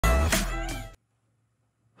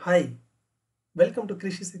Hi, welcome to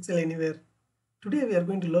Krishs Excel Anywhere. Today we are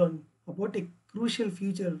going to learn about a crucial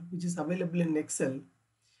feature which is available in Excel.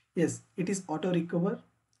 Yes, it is AutoRecover,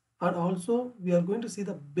 and also we are going to see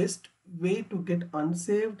the best way to get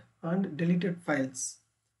unsaved and deleted files.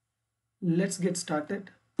 Let's get started.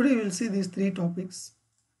 Today we will see these three topics.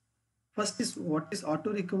 First is what is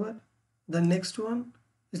AutoRecover. The next one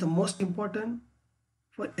is the most important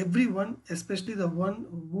for everyone, especially the one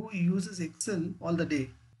who uses Excel all the day.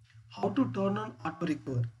 How to turn on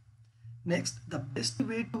AutoRecover. Next, the best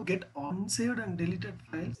way to get unsaved and deleted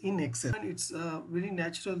files in Excel. And it's very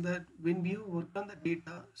natural that when we work on the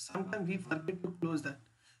data, sometimes we forget to close that.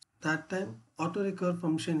 That time, AutoRecover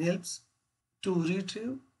function helps to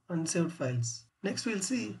retrieve unsaved files. Next, we'll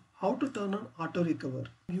see how to turn on AutoRecover.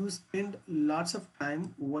 You spend lots of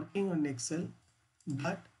time working on Excel,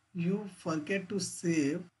 but you forget to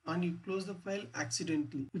save and you close the file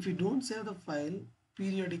accidentally. If you don't save the file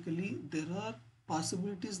periodically, there are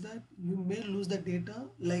possibilities that you may lose the data,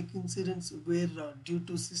 like incidents where due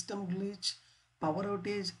to system glitch, power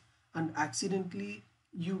outage, and accidentally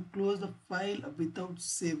you close the file without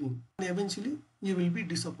saving, and eventually you will be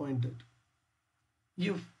disappointed.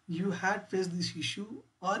 If you had faced this issue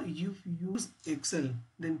or if you use Excel,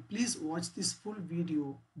 then please watch this full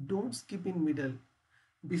video. Don't skip in middle.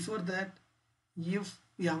 Before that, if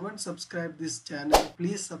you haven't subscribed this channel,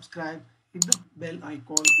 please subscribe, hit the bell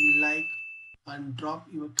icon, like and drop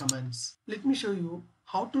your comments. Let me show you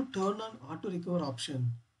how to turn on AutoRecover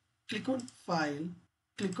option. Click on File,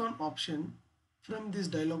 click on Option. From this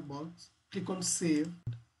dialog box, click on Save.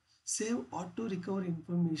 Save AutoRecover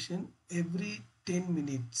information every 10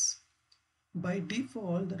 minutes. By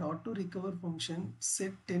default, that AutoRecover function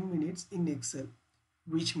set 10 minutes in Excel,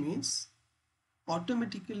 which means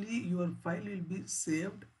automatically your file will be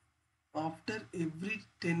saved after every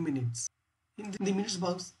 10 minutes. In the minutes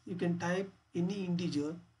box, you can type any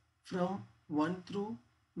integer from 1 through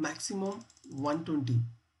maximum 120.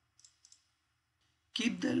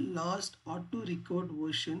 Keep the last auto-recovered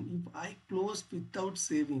version. If I close without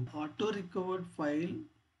saving, auto-recovered file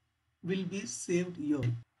will be saved here.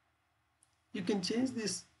 You can change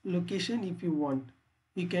this location if you want.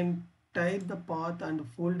 You can type the path and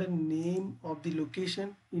folder name of the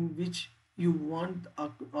location in which you want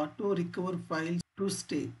auto recover files to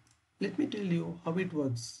stay. Let me tell you how it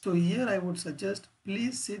works. So here I would suggest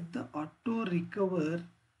please set the auto recover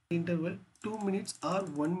interval 2 minutes or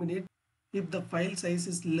 1 minute if the file size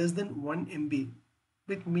is less than 1 MB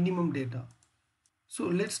with minimum data. So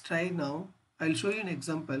let's try now. I'll show you an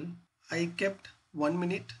example. I kept 1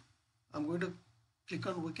 minute. I'm going to click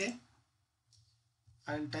on OK.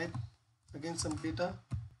 I'll type again some data.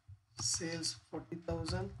 Sales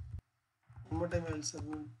 40,000. One more time I'll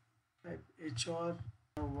submit. Type HR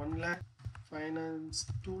 1 lakh. Finance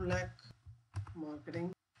 2 lakh.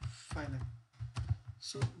 Marketing 5 lakh.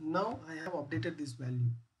 So now I have updated this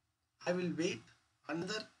value. I will wait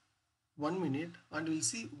another 1 minute and we'll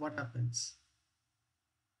see what happens.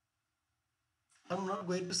 I'm not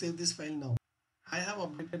going to save this file now. I have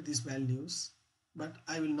updated these values, but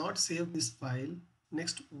I will not save this file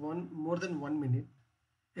next more than 1 minute.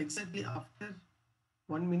 Exactly after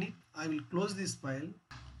 1 minute, I will close this file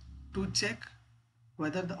to check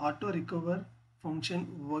whether the auto recover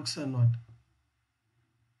function works or not.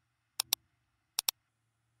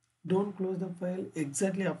 Don't close the file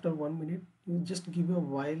exactly after 1 minute. You just give a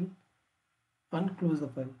while and close the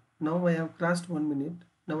file. Now I have crossed 1 minute.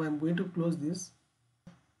 Now I am going to close this.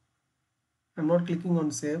 I'm not clicking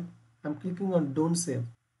on save. I'm clicking on don't save.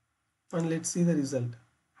 And let's see the result.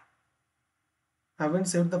 I haven't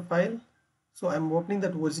saved the file. So I'm opening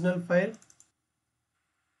that original file.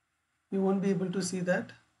 You won't be able to see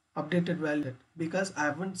that updated value because I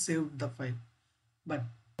haven't saved the file. But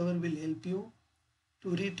AutoRecover will help you to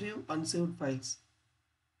retrieve unsaved files.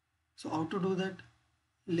 So how to do that?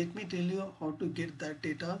 Let me tell you how to get that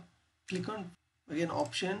data. Click on again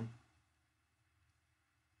option,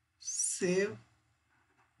 save.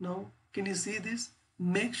 Now can you see this?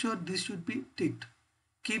 Make sure this should be ticked.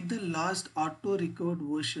 Keep the last auto recovered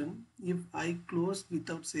version if I close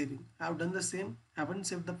without saving. I have done the same. I haven't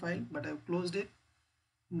saved the file, but I have closed it.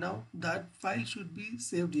 Now that file should be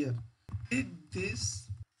saved here. Take this,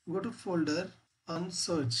 go to folder and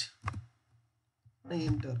search. I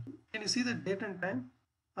enter. Can you see the date and time?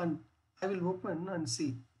 And I will open and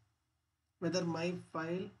see whether my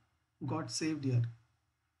file got saved here.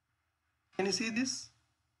 Can you see this?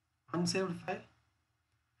 Unsaved file.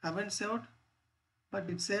 Haven't saved, but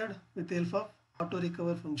it's saved with the help of auto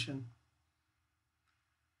recover function.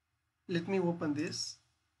 Let me open this.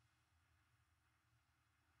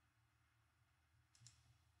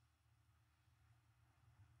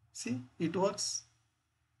 See, it works.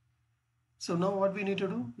 So now what we need to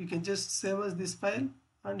do, you can just save as this file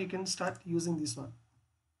and you can start using this one.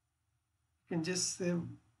 You can just save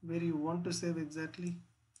where you want to save exactly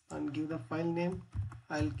and give the file name.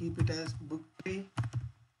 I'll keep it as book3.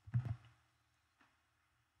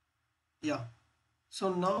 Yeah.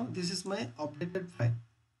 So now this is my updated file.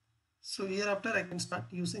 So hereafter I can start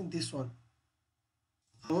using this one.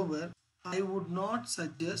 However, I would not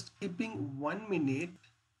suggest keeping 1 minute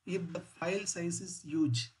if the file size is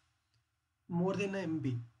huge, more than a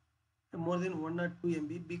MB, more than 1 or 2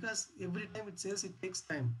 MB, because every time it says it takes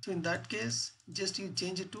time. So in that case, just you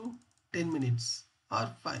change it to 10 minutes or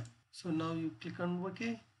 5. So now you click on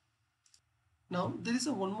OK. Now there is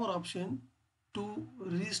a one more option to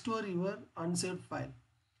restore your unsaved file.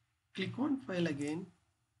 Click on file again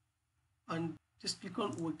and just click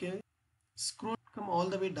on OK. Scroll, come all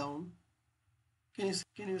the way down. Can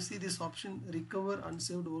you see this option, recover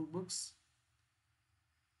unsaved workbooks?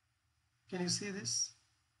 Can you see this?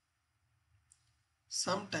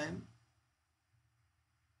 Sometime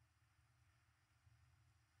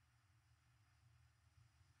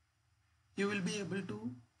you will be able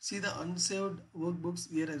to see the unsaved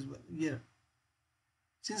workbooks here as well. Here,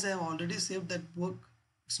 since I have already saved that work,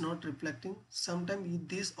 it's not reflecting. Sometime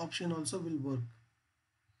this option also will work.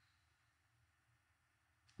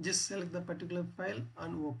 Just select the particular file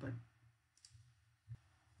and open.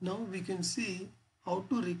 Now we can see how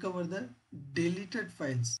to recover the deleted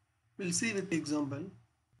files. We'll see with the example.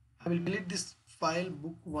 I will delete this file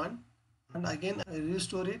book1 and again I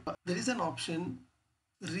restore it. There is an option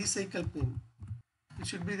recycle pin. It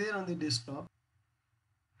should be there on the desktop.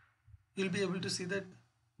 You'll be able to see that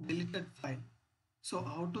deleted file. So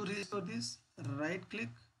how to restore this? Right click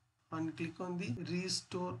and click on the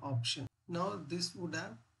restore option. Now this would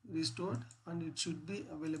have restored and it should be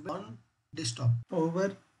available on desktop.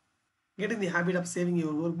 However, get in the habit of saving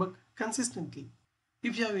your workbook consistently.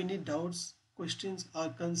 If you have any doubts, questions or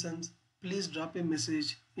concerns, please drop a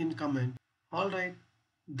message in comment. Alright,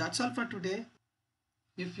 that's all for today.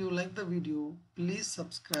 If you like the video, please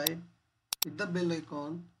subscribe, hit the bell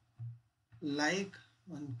icon, like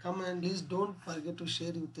and comment. Please don't forget to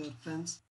share with your friends.